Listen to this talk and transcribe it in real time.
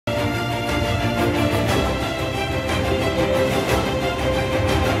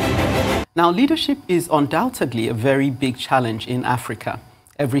Now, leadership is undoubtedly a very big challenge in Africa.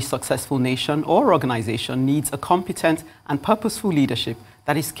 Every successful nation or organization needs a competent and purposeful leadership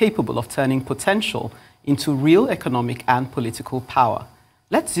that is capable of turning potential into real economic and political power.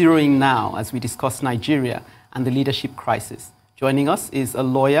 Let's zero in now as we discuss Nigeria and the leadership crisis. Joining us is a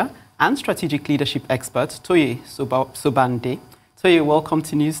lawyer and strategic leadership expert, Toye Sobande. Toye, welcome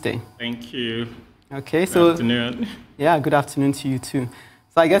to NEWSDAY. Thank you. Okay, good afternoon. Yeah, good afternoon to you too.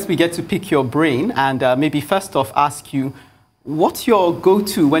 So I guess we get to pick your brain and maybe first off ask you, what's your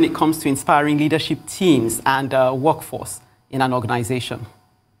go-to when it comes to inspiring leadership teams and workforce in an organization?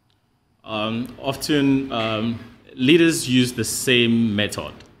 Often leaders use the same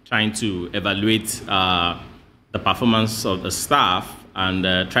method, trying to evaluate the performance of the staff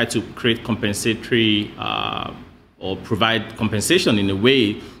and try to create compensatory or provide compensation in a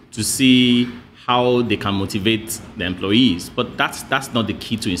way to see how they can motivate the employees. But that's not the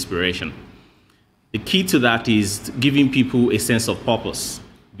key to inspiration. The key to that is giving people a sense of purpose.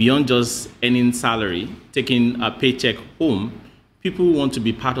 Beyond just earning salary, taking a paycheck home, people want to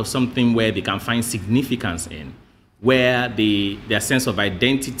be part of something where they can find significance in, where their sense of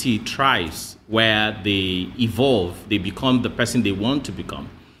identity thrives, where they evolve, they become the person they want to become.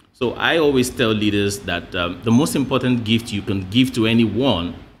 So I always tell leaders that the most important gift you can give to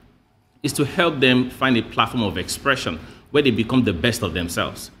anyone is to help them find a platform of expression where they become the best of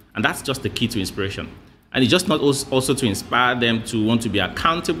themselves. And that's just the key to inspiration. And it's just not also to inspire them to want to be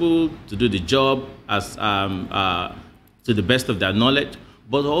accountable, to do the job as to the best of their knowledge,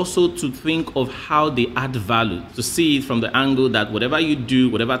 but also to think of how they add value, to see it from the angle that whatever you do,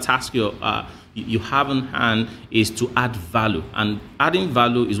 whatever task you have in hand is to add value. And adding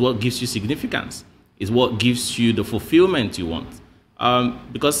value is what gives you significance, is what gives you the fulfillment you want.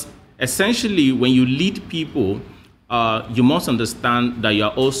 Because essentially, when you lead people, you must understand that you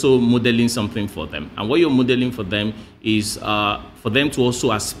are also modeling something for them. And what you're modeling for them is for them to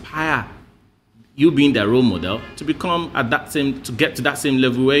also aspire, you being their role model, to become to get to that same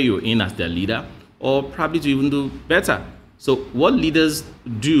level where you're in as their leader, or probably to even do better. So what leaders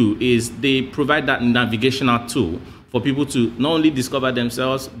do is they provide that navigational tool for people to not only discover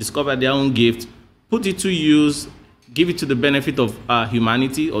themselves, discover their own gift, put it to use, give it to the benefit of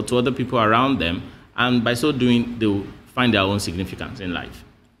humanity or to other people around them, and by so doing, they'll find their own significance in life.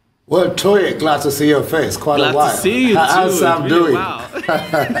 Well, Toye, glad to see your face. Quite a while. Glad to see you too. How's Sam doing? Wow.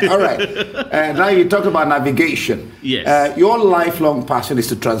 All right. And now you talk about navigation. Yes. Your lifelong passion is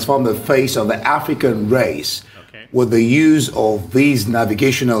to transform the face of the African race with the use of these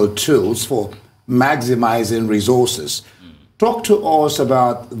navigational tools for maximizing resources. Talk to us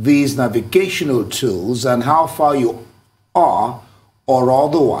about these navigational tools and how far you are, or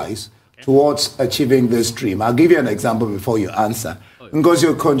otherwise, towards achieving this dream. I'll give you an example before you answer.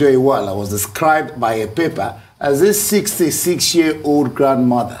 Ngozi Okonjo-Iweala was described by a paper as a 66-year-old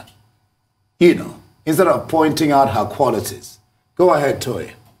grandmother. You know, instead of pointing out her qualities. Go ahead,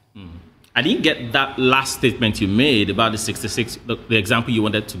 Toye. I didn't get that last statement you made about the 66, the example you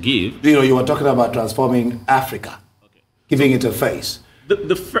wanted to give. You know, you were talking about transforming Africa, giving it a face.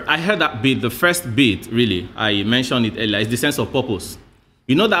 I heard that bit, the first bit, really, I mentioned it earlier, is the sense of purpose.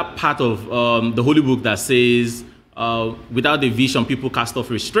 You know that part of the Holy Book that says, without the vision, people cast off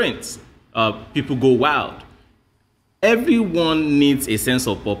restraints, people go wild. Everyone needs a sense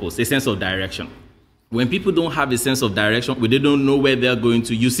of purpose, a sense of direction. When people don't have a sense of direction, when they don't know where they're going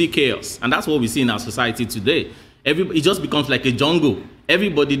to, you see chaos. And that's what we see in our society today. It just becomes like a jungle.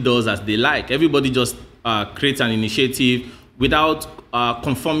 Everybody does as they like. Everybody just creates an initiative without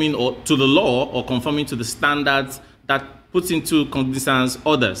conforming to the law or conforming to the standards that puts into cognizance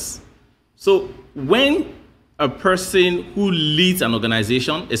others. So when a person who leads an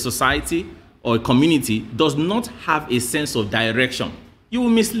organization, a society, or a community does not have a sense of direction, you will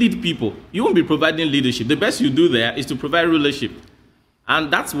mislead people. You won't be providing leadership. The best you do there is to provide rulership.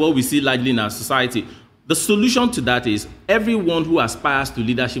 And that's what we see largely in our society. The solution to that is everyone who aspires to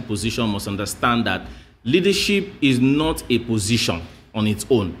leadership position must understand that leadership is not a position on its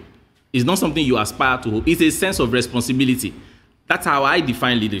own. It's not something you aspire to. It's a sense of responsibility. That's how I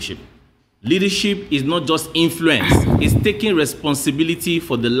define leadership. Leadership is not just influence. It's taking responsibility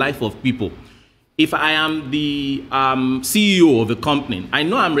for the life of people. If I am the CEO of a company, I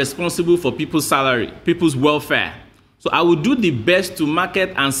know I'm responsible for people's salary, people's welfare. So I will do the best to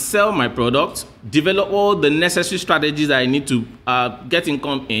market and sell my product, develop all the necessary strategies that I need to get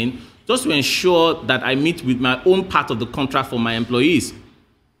income in, just to ensure that I meet with my own part of the contract for my employees.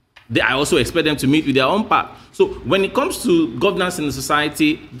 I also expect them to meet with their own part. So when it comes to governance in the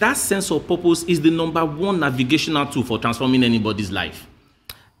society, that sense of purpose is the #1 navigational tool for transforming anybody's life.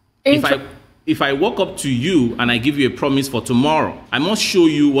 If I walk up to you and I give you a promise for tomorrow, I must show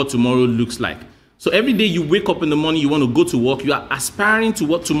you what tomorrow looks like. So every day you wake up in the morning, you want to go to work, you are aspiring to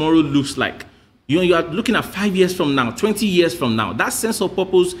what tomorrow looks like. You are looking at 5 years from now, 20 years from now. That sense of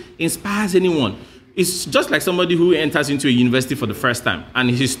purpose inspires anyone. It's just like somebody who enters into a university for the first time and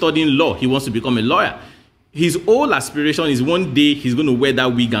he's studying law. He wants to become a lawyer. His whole aspiration is one day he's going to wear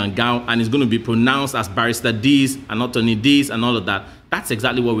that wig and gown and he's going to be pronounced as barrister this and attorney this and all of that. That's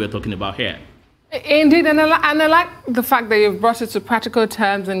exactly what we're talking about here. Indeed, and I like the fact that you've brought it to practical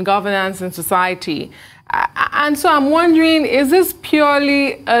terms in governance and society. And so I'm wondering, is this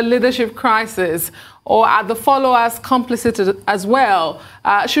purely a leadership crisis, or are the followers complicit as well?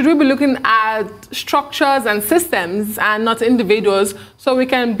 Should we be looking at structures and systems and not individuals so we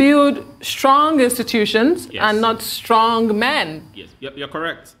can build strong institutions and not strong men? Yes, you're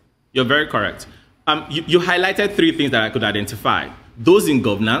correct. You're very correct. You highlighted three things that I could identify. Those in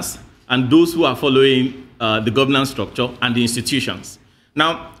governance, and those who are following the governance structure and the institutions.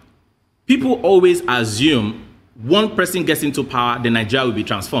 Now, people always assume one person gets into power, then Nigeria will be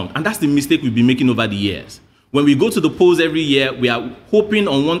transformed. And that's the mistake we've been making over the years. When we go to the polls every year, we are hoping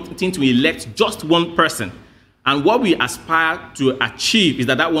on wanting to elect just one person. And what we aspire to achieve is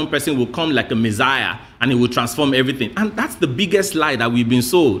that that one person will come like a messiah and it will transform everything. And that's the biggest lie that we've been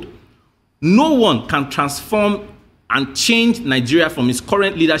sold. No one can transform and change Nigeria from its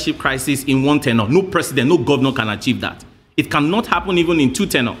current leadership crisis in one tenure. No president, no governor can achieve that. It cannot happen even in 2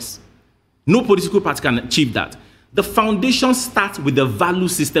 tenures. No political party can achieve that. The foundation starts with the value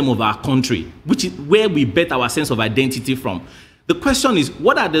system of our country, which is where we bet our sense of identity from. The question is,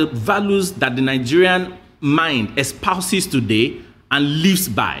 what are the values that the Nigerian mind espouses today and lives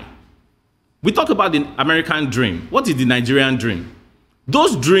by? We talk about the American dream. What is the Nigerian dream?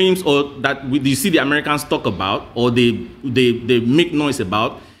 Those dreams that you see the Americans talk about or they make noise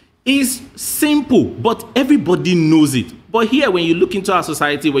about is simple, but everybody knows it. But here, when you look into our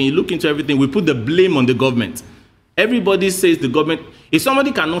society, when you look into everything, we put the blame on the government. Everybody says the government, if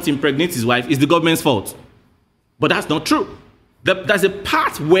somebody cannot impregnate his wife, it's the government's fault. But that's not true. There's a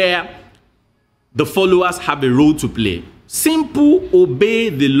part where the followers have a role to play. Simple, obey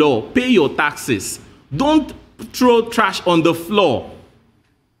the law, pay your taxes. Don't throw trash on the floor.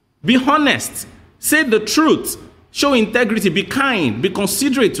 Be honest, say the truth, show integrity, be kind, be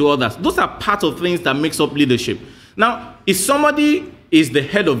considerate to others. Those are part of things that makes up leadership. Now, if somebody is the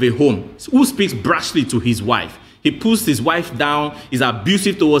head of a home who speaks brashly to his wife, he pulls his wife down, is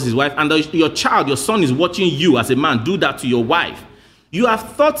abusive towards his wife, and your child, your son is watching you as a man do that to your wife, you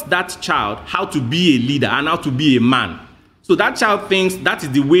have taught that child how to be a leader and how to be a man. So that child thinks that is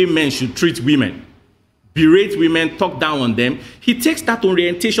the way men should treat women. Berate women, talk down on them. He takes that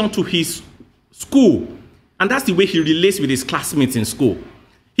orientation to his school, and that's the way he relates with his classmates in school.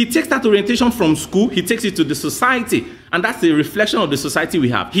 He takes that orientation from school, he takes it to the society, and that's the reflection of the society we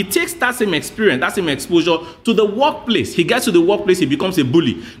have. He takes that same experience, that same exposure to the workplace. He gets to the workplace, he becomes a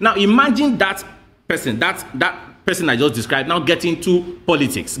bully. Now imagine that person, that person I just described, now get into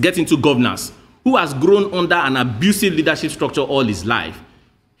politics, get into governance, who has grown under an abusive leadership structure all his life.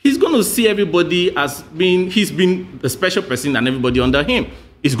 He's going to see everybody as being, he's been a special person and everybody under him.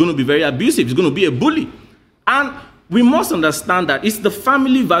 He's going to be very abusive. He's going to be a bully. And we must understand that it's the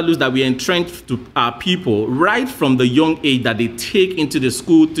family values that we entrench to our people right from the young age that they take into the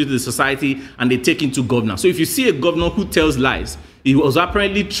school, to the society, and they take into governance. So if you see a governor who tells lies, he was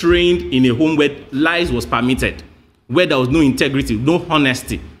apparently trained in a home where lies was permitted, where there was no integrity, no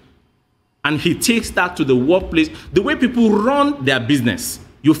honesty. And he takes that to the workplace. The way people run their business.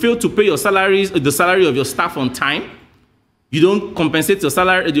 You fail to pay your salaries, the salary of your staff on time. You don't compensate your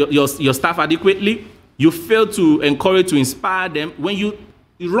salary, your staff adequately. You fail to encourage, to inspire them. When you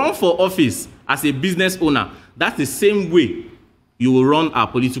run for office as a business owner, that's the same way you will run our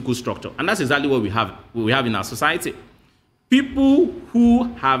political structure. And that's exactly what we have in our society. People who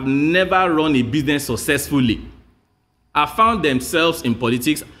have never run a business successfully have found themselves in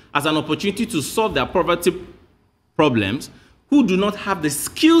politics as an opportunity to solve their poverty problems, who do not have the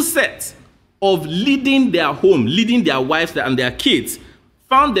skill set of leading their home, leading their wives and their kids,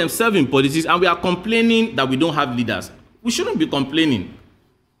 found themselves in politics, and we are complaining that we don't have leaders. We shouldn't be complaining.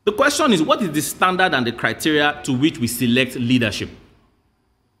 The question is, what is the standard and the criteria to which we select leadership?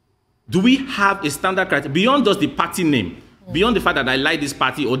 Do we have a standard criteria beyond just the party name? Beyond the fact that I like this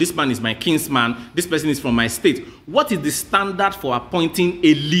party, or this man is my kinsman, this person is from my state. What is the standard for appointing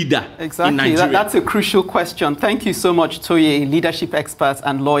a leader in Nigeria? That's a crucial question. Thank you so much, Toye, leadership expert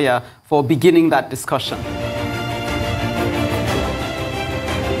and lawyer, for beginning that discussion.